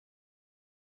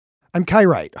I'm Kai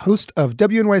Wright, host of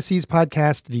WNYC's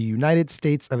podcast, The United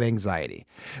States of Anxiety.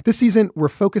 This season, we're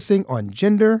focusing on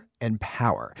gender and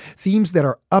power, themes that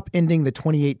are upending the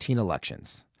 2018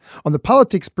 elections. On the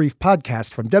Politics Brief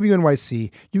podcast from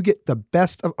WNYC, you get the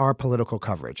best of our political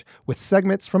coverage, with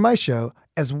segments from my show,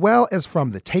 as well as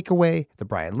from The Takeaway, The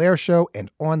Brian Lehrer Show,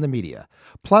 and On the Media.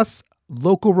 Plus,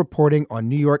 local reporting on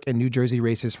New York and New Jersey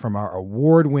races from our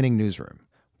award-winning newsroom.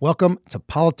 Welcome to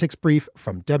Politics Brief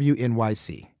from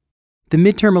WNYC. The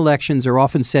midterm elections are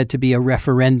often said to be a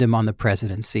referendum on the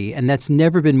presidency, and that's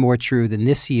never been more true than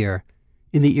this year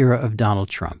in the era of Donald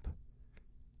Trump.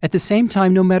 At the same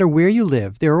time, no matter where you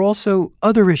live, there are also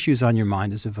other issues on your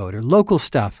mind as a voter, local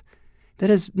stuff that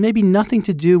has maybe nothing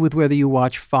to do with whether you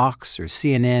watch Fox or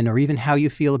CNN or even how you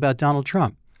feel about Donald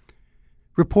Trump.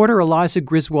 Reporter Eliza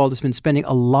Griswold has been spending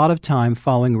a lot of time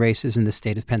following races in the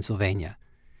state of Pennsylvania.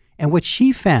 And what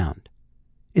she found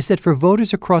is that for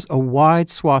voters across a wide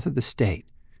swath of the state,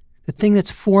 the thing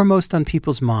that's foremost on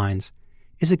people's minds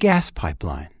is a gas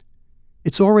pipeline.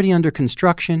 It's already under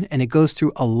construction, and it goes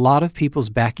through a lot of people's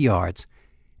backyards,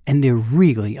 and they're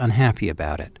really unhappy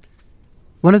about it.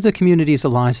 One of the communities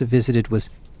Eliza visited was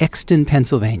Exton,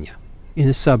 Pennsylvania, in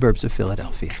the suburbs of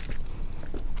Philadelphia.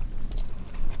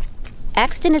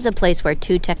 Exton is a place where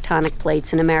two tectonic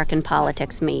plates in American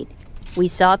politics meet. We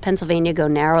saw Pennsylvania go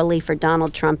narrowly for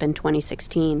Donald Trump in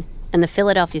 2016, and the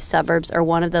Philadelphia suburbs are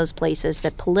one of those places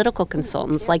that political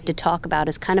consultants like to talk about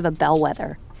as kind of a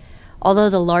bellwether. Although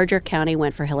the larger county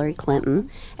went for Hillary Clinton,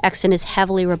 Exton is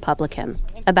heavily Republican.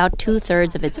 About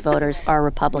 2/3 of its voters are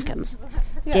Republicans.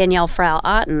 Danielle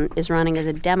Frau-Otten is running as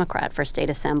a Democrat for state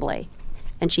assembly,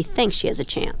 and she thinks she has a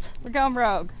chance. We're going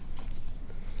rogue.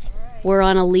 We're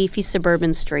on a leafy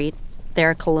suburban street. There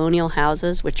are colonial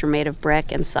houses, which are made of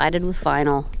brick and sided with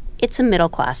vinyl. It's a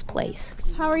middle-class place.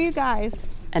 How are you guys?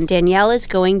 And Danielle is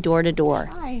going door to door.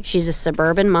 Hi. She's a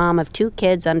suburban mom of 2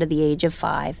 kids under the age of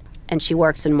 5, and she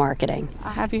works in marketing.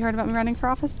 Have you heard about me running for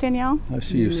office, Danielle? I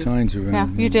see your signs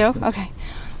around. Yeah, you do? Okay.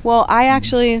 Well, I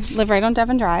actually live right on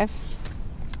Devon Drive,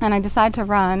 and I decided to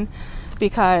run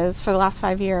because for the last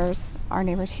 5 years, our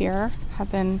neighbors here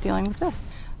have been dealing with this.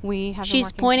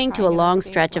 She's pointing to a long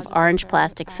stretch of orange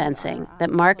plastic fencing that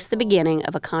marks the beginning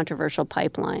of a controversial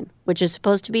pipeline, which is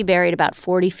supposed to be buried about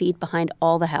 40 feet behind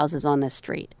all the houses on this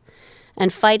street.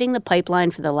 And fighting the pipeline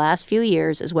for the last few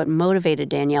years is what motivated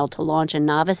Danielle to launch a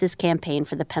novices campaign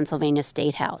for the Pennsylvania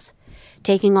State House,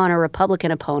 taking on a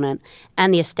Republican opponent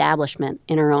and the establishment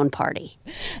in her own party.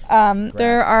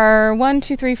 There are 1,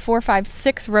 2, 3, 4, 5,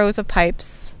 6 rows of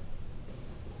pipes.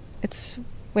 It's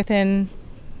within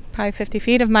probably 50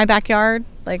 feet of my backyard,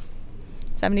 like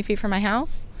 70 feet from my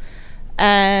house.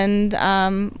 And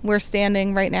we're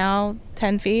standing right now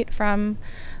 10 feet from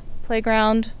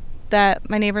playground that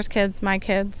my neighbor's kids, my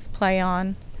kids, play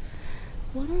on.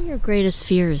 What are your greatest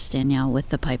fears, Danielle, with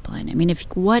the pipeline? I mean,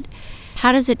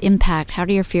 how does it impact, how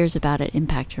do your fears about it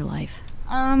impact your life?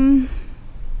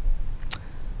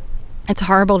 It's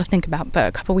horrible to think about, but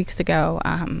a couple weeks ago,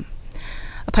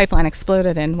 a pipeline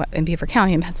exploded in Beaver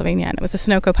County in Pennsylvania, and it was a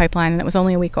Sunoco pipeline, and it was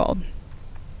only a week old.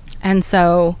 And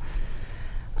so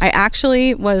I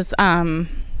actually was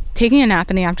taking a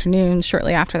nap in the afternoon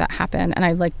shortly after that happened, and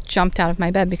I jumped out of my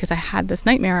bed because I had this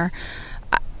nightmare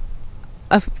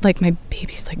of my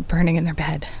babies burning in their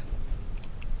bed.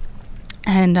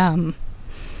 And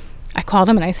I called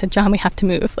him and I said, John, we have to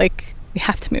move. We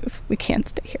have to move. We can't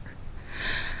stay here.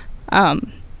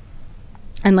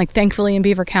 And thankfully in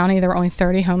Beaver County, there were only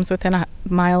 30 homes within a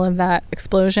mile of that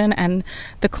explosion. And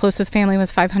the closest family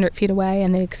was 500 feet away,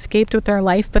 and they escaped with their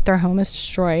life, but their home is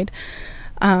destroyed.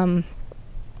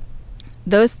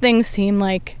 Those things seem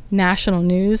like national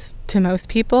news to most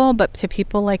people, but to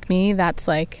people like me, that's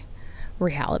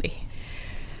reality.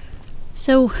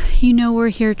 So, we're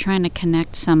here trying to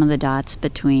connect some of the dots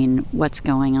between what's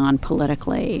going on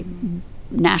politically,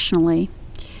 nationally,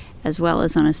 as well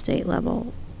as on a state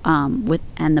level.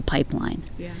 And the pipeline.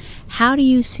 Yeah. How do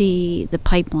you see the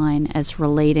pipeline as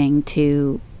relating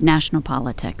to national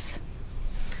politics?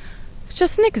 It's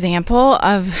just an example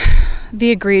of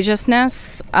the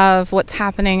egregiousness of what's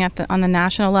happening on the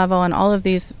national level and all of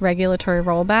these regulatory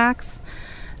rollbacks,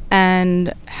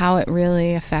 and how it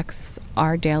really affects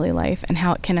our daily life and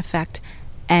how it can affect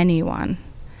anyone.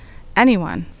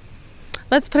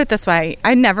 Let's put it this way.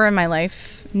 I never in my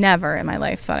life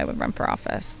thought I would run for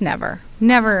office. Never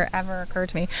ever occurred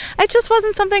to me. It just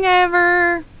wasn't something I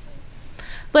ever,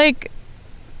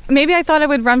 maybe I thought I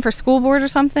would run for school board or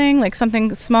something,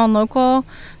 something small and local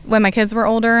when my kids were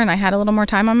older and I had a little more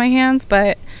time on my hands.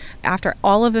 But after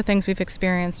all of the things we've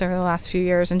experienced over the last few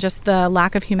years and just the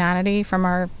lack of humanity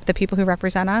from the people who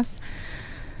represent us,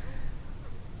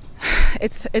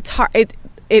 it's hard.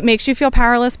 It makes you feel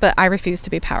powerless, but I refuse to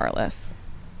be powerless.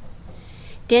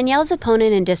 Danielle's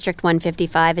opponent in District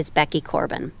 155 is Becky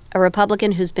Corbin, a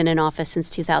Republican who's been in office since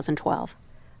 2012.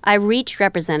 I reached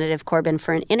Representative Corbin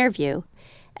for an interview,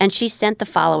 and she sent the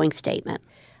following statement.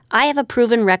 I have a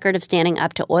proven record of standing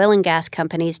up to oil and gas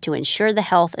companies to ensure the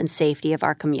health and safety of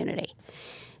our community.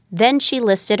 Then she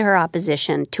listed her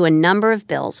opposition to a number of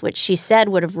bills which she said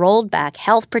would have rolled back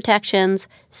health protections,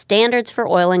 standards for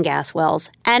oil and gas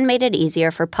wells, and made it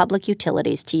easier for public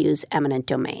utilities to use eminent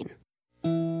domain.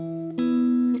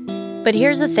 But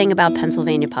here's the thing about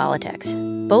Pennsylvania politics.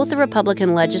 Both the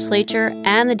Republican legislature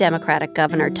and the Democratic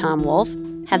Governor Tom Wolf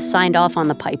have signed off on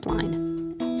the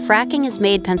pipeline. Fracking has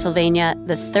made Pennsylvania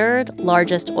the third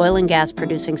largest oil and gas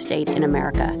producing state in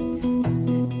America.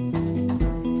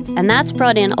 And that's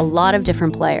brought in a lot of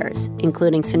different players,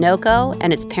 including Sunoco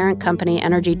and its parent company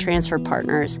Energy Transfer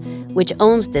Partners, which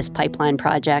owns this pipeline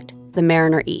project, the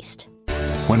Mariner East.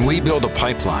 When we build a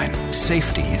pipeline,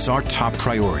 safety is our top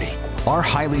priority. Our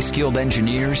highly skilled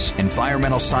engineers,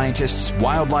 environmental scientists,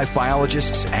 wildlife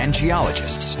biologists, and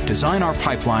geologists design our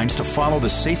pipelines to follow the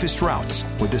safest routes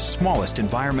with the smallest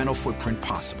environmental footprint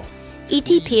possible.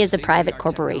 ETP is a private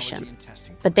corporation,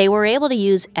 but they were able to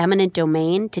use eminent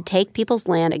domain to take people's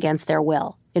land against their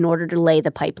will in order to lay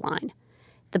the pipeline.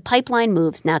 The pipeline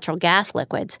moves natural gas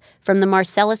liquids from the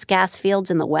Marcellus gas fields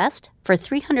in the west for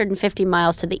 350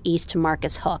 miles to the east to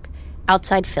Marcus Hook,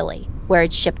 outside Philly, where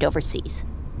it's shipped overseas.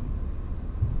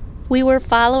 We were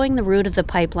following the route of the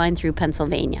pipeline through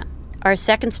Pennsylvania. Our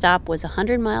second stop was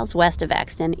 100 miles west of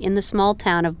Exton in the small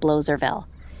town of Bloserville.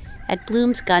 At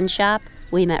Bloom's gun shop,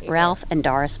 we met Ralph and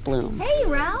Doris Bloom. Hey,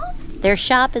 Ralph! Their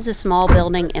shop is a small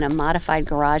building in a modified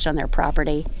garage on their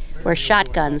property where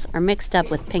shotguns are mixed up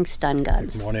with pink stun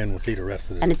guns. Come on in, we'll see the rest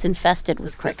of it. And it's infested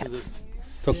with crickets.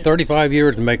 Took 35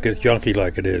 years to make this junky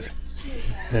like it is.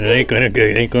 And it ain't gonna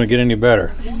get any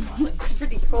better. Looks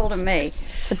pretty cool to me.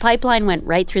 The pipeline went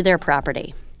right through their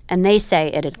property, and they say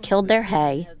it had killed their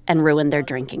hay and ruined their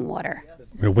drinking water.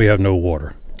 We have no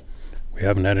water. We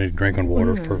haven't had any drinking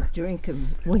water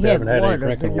We haven't had any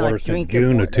drinking water since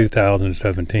June of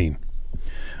 2017.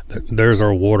 There's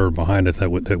our water behind us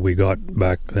that we got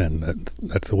back then.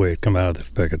 That's the way it come out of the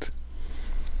spigots.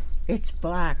 It's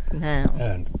black now.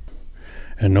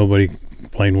 And nobody,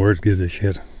 plain words, gives a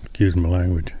shit. Excuse my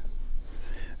language.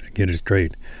 Get it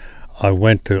straight. I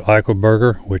went to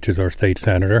Eichelberger, which is our state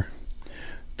senator,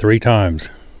 3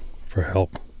 times for help.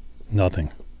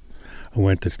 Nothing. I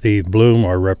went to Steve Bloom,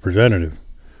 our representative,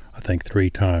 I think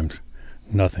 3 times.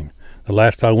 Nothing. The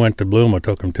last time I went to Bloom, I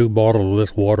took him 2 bottles of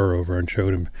this water over and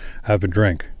showed him, have a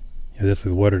drink. Yeah, this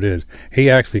is what it is. He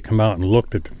actually come out and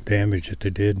looked at the damage that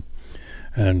they did,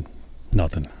 and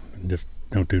nothing. Just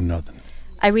don't do nothing.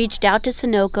 I reached out to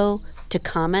Sunoco to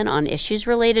comment on issues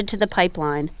related to the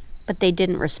pipeline, but they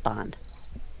didn't respond.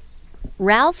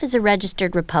 Ralph is a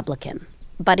registered Republican,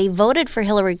 but he voted for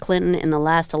Hillary Clinton in the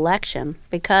last election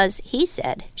because he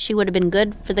said she would have been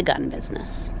good for the gun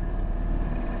business.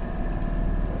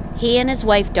 He and his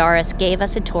wife Doris gave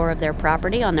us a tour of their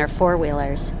property on their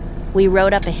 4-wheelers. We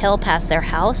rode up a hill past their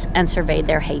house and surveyed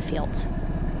their hayfields.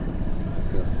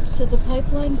 So the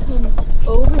pipeline comes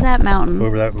over that mountain.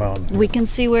 Over that mountain. We can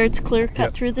see where it's clear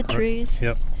cut through the trees.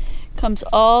 Yep. Comes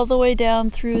all the way down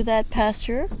through that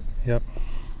pasture. Yep.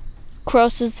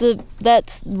 Crosses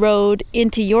that road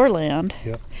into your land.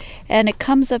 Yep. And it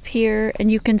comes up here, and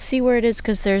you can see where it is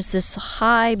because there's this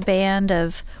high band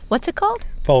of, what's it called?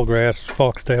 Tallgrass,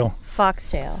 foxtail.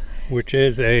 Foxtail. Which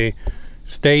is a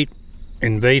state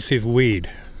invasive weed.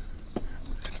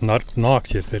 It's not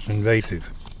noxious, it's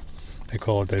invasive. They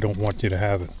call it, they don't want you to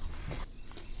have it.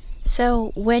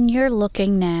 So when you're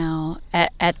looking now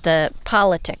at the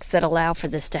politics that allow for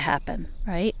this to happen,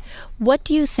 right? What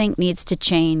do you think needs to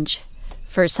change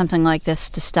for something like this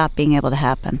to stop being able to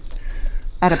happen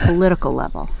at a political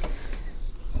level?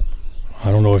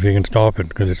 I don't know if you can stop it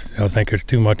because I think there's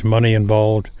too much money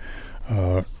involved.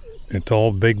 It's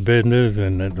all big business,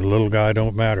 and the little guy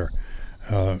don't matter.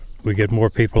 We get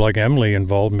more people like Emily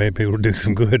involved, maybe it'll do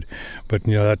some good. But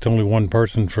that's only one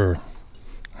person for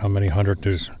how many hundred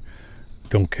there's.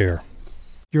 Don't care.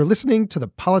 You're listening to the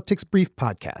Politics Brief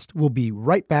podcast. We'll be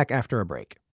right back after a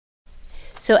break.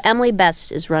 So Emily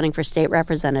Best is running for state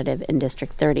representative in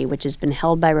District 30, which has been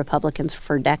held by Republicans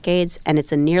for decades, and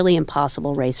it's a nearly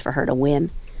impossible race for her to win.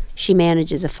 She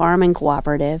manages a farming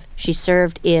cooperative. She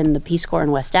served in the Peace Corps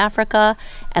in West Africa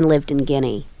and lived in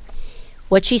Guinea.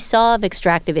 What she saw of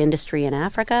extractive industry in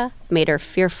Africa made her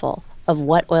fearful of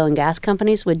what oil and gas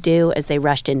companies would do as they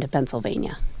rushed into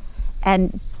Pennsylvania.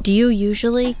 And do you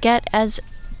usually get as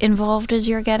involved as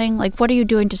you're getting? Like, what are you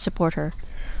doing to support her?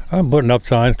 I'm putting up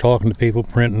signs, talking to people,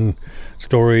 printing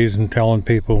stories, and telling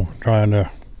people, trying to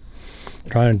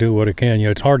do what I can. You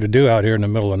know, it's hard to do out here in the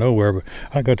middle of nowhere, but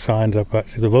I got signs up.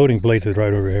 See, the voting place is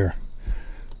right over here,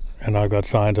 and I've got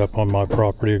signs up on my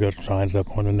property. I've got signs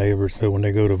up on the neighbors, so when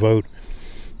they go to vote,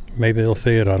 maybe they'll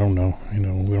see it. I don't know. You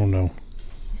know, we don't know.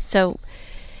 So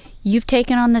you've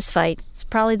taken on this fight. It's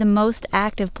probably the most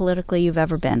active politically you've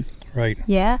ever been. Right.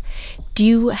 Yeah? Do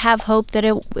you have hope that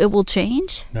it will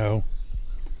change? No.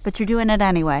 But you're doing it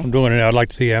anyway. I'm doing it. I'd like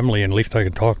to see Emily, and at least I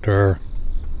can talk to her.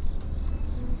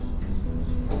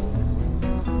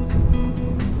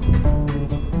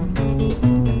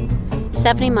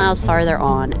 "70 miles farther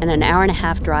on, and an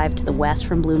hour-and-a-half drive to the west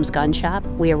from Bloom's gun shop,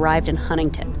 we arrived in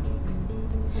Huntington.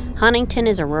 Huntington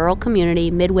is a rural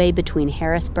community midway between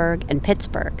Harrisburg and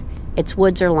Pittsburgh. Its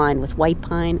woods are lined with white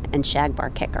pine and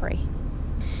shagbark hickory.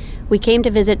 We came to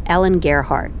visit Ellen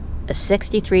Gerhardt, a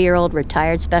 63-year-old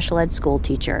retired special ed school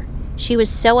teacher. She was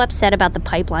so upset about the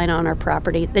pipeline on her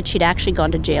property that she'd actually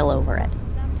gone to jail over it.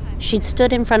 She'd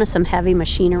stood in front of some heavy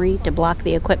machinery to block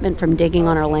the equipment from digging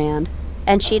on her land,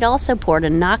 and she'd also poured a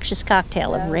noxious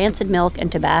cocktail of rancid milk and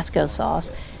Tabasco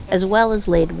sauce, as well as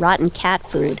laid rotten cat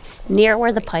food near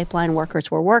where the pipeline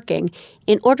workers were working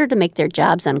in order to make their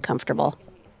jobs uncomfortable.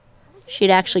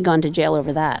 She'd actually gone to jail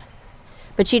over that.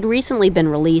 But she'd recently been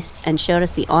released and showed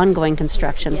us the ongoing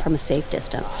construction from a safe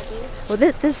distance. Well,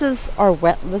 this is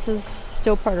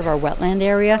still part of our wetland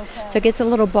area, so it gets a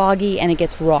little boggy and it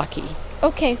gets rocky.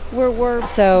 Okay, we're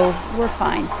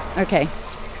fine. Okay.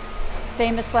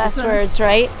 Famous last words,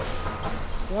 right?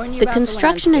 The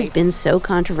construction has been so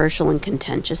controversial and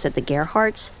contentious at the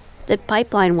Gerhardts that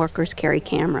pipeline workers carry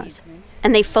cameras,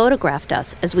 and they photographed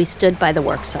us as we stood by the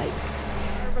work site.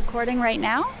 We're recording right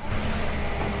now?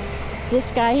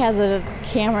 This guy has a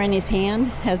camera in his hand,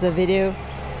 has a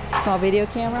small video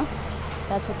camera.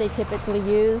 That's what they typically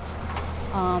use.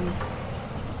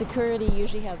 Security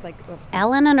usually has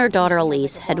Ellen and her daughter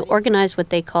Elise had organized what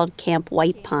they called Camp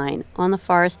White Pine on the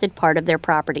forested part of their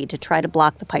property to try to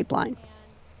block the pipeline.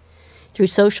 Through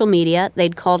social media,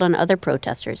 they'd called on other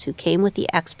protesters who came with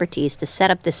the expertise to set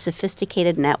up this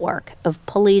sophisticated network of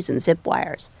pulleys and zip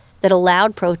wires that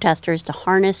allowed protesters to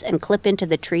harness and clip into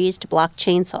the trees to block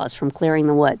chainsaws from clearing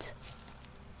the woods.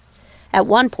 At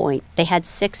one point, they had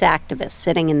 6 activists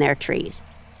sitting in their trees.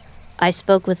 I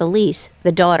spoke with Elise,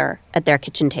 the daughter, at their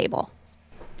kitchen table.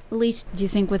 Elise, do you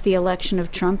think with the election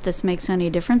of Trump this makes any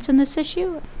difference in this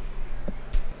issue?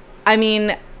 I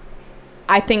mean,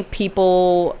 I think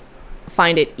people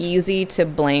find it easy to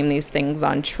blame these things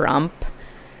on Trump,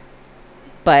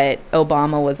 but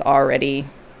Obama was already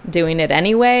doing it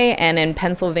anyway. And in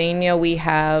Pennsylvania, we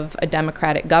have a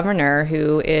Democratic governor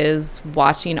who is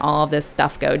watching all of this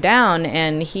stuff go down,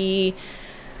 and he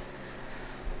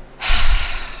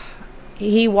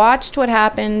watched what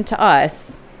happened to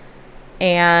us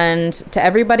and to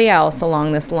everybody else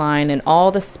along this line, and all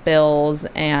the spills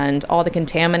and all the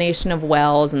contamination of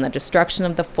wells and the destruction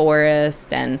of the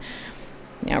forest, and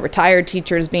retired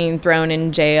teachers being thrown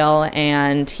in jail,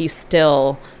 and he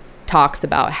still talks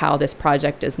about how this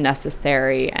project is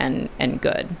necessary and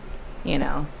good,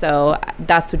 So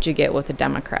that's what you get with a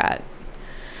Democrat.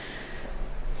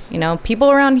 People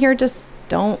around here just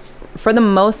don't, for the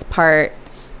most part,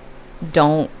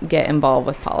 don't get involved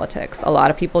with politics. A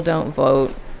lot of people don't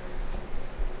vote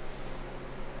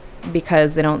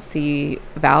because they don't see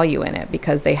value in it,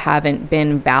 because they haven't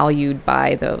been valued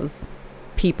by those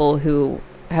people who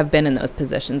have been in those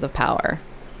positions of power.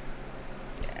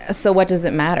 So what does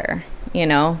it matter?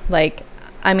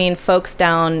 Folks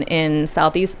down in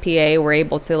Southeast PA were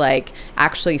able to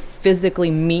actually physically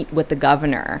meet with the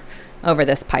governor over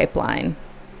this pipeline.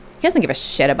 He doesn't give a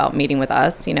shit about meeting with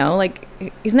us,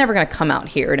 he's never going to come out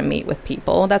here to meet with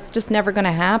people. That's just never going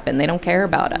to happen. They don't care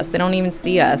about us. They don't even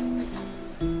see us.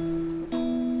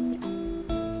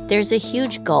 There's a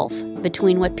huge gulf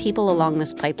between what people along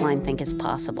this pipeline think is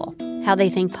possible, how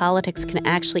they think politics can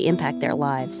actually impact their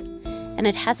lives, and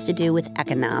it has to do with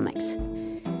economics.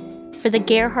 For the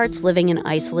Gerhardts living in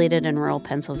isolated and rural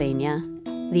Pennsylvania,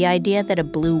 the idea that a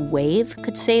blue wave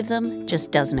could save them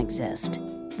just doesn't exist.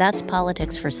 That's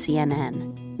politics for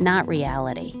CNN, not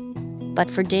reality. But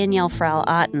for Danielle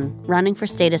Frau-Otten, running for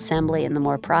state assembly in the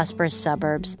more prosperous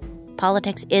suburbs,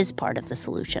 politics is part of the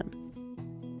solution.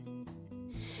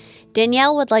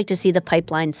 Danielle would like to see the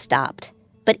pipeline stopped.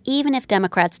 But even if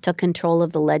Democrats took control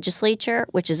of the legislature,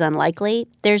 which is unlikely,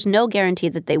 there's no guarantee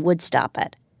that they would stop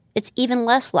it. It's even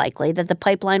less likely that the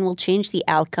pipeline will change the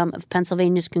outcome of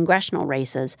Pennsylvania's congressional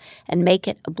races and make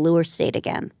it a bluer state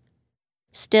again.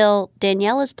 Still,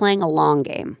 Danielle is playing a long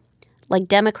game. Like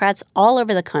Democrats all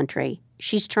over the country,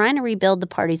 she's trying to rebuild the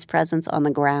party's presence on the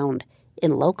ground,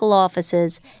 in local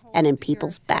offices and in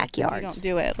people's backyards. You don't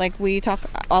do it. Like we talk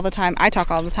all the time. I talk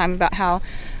all the time about how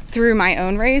through my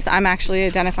own race, I'm actually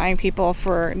identifying people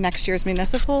for next year's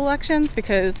municipal elections,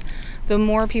 because the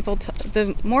more people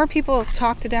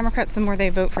talk to Democrats, the more they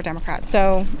vote for Democrats.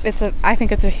 So I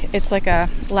think it's like a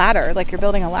ladder, like you're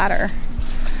building a ladder.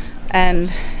 And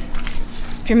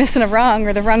if you're missing a rung,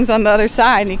 or the rung's on the other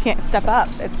side and you can't step up,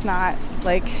 it's not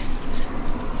like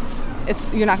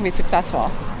you're not going to be successful.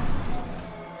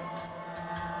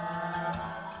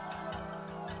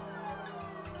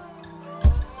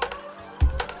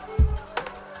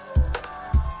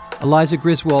 Eliza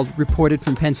Griswold reported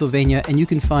from Pennsylvania, and you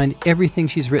can find everything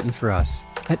she's written for us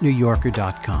at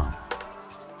NewYorker.com.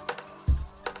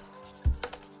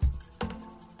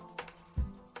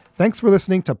 Thanks for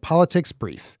listening to Politics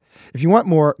Brief. If you want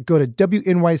more, go to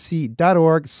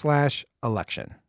wnyc.org/election.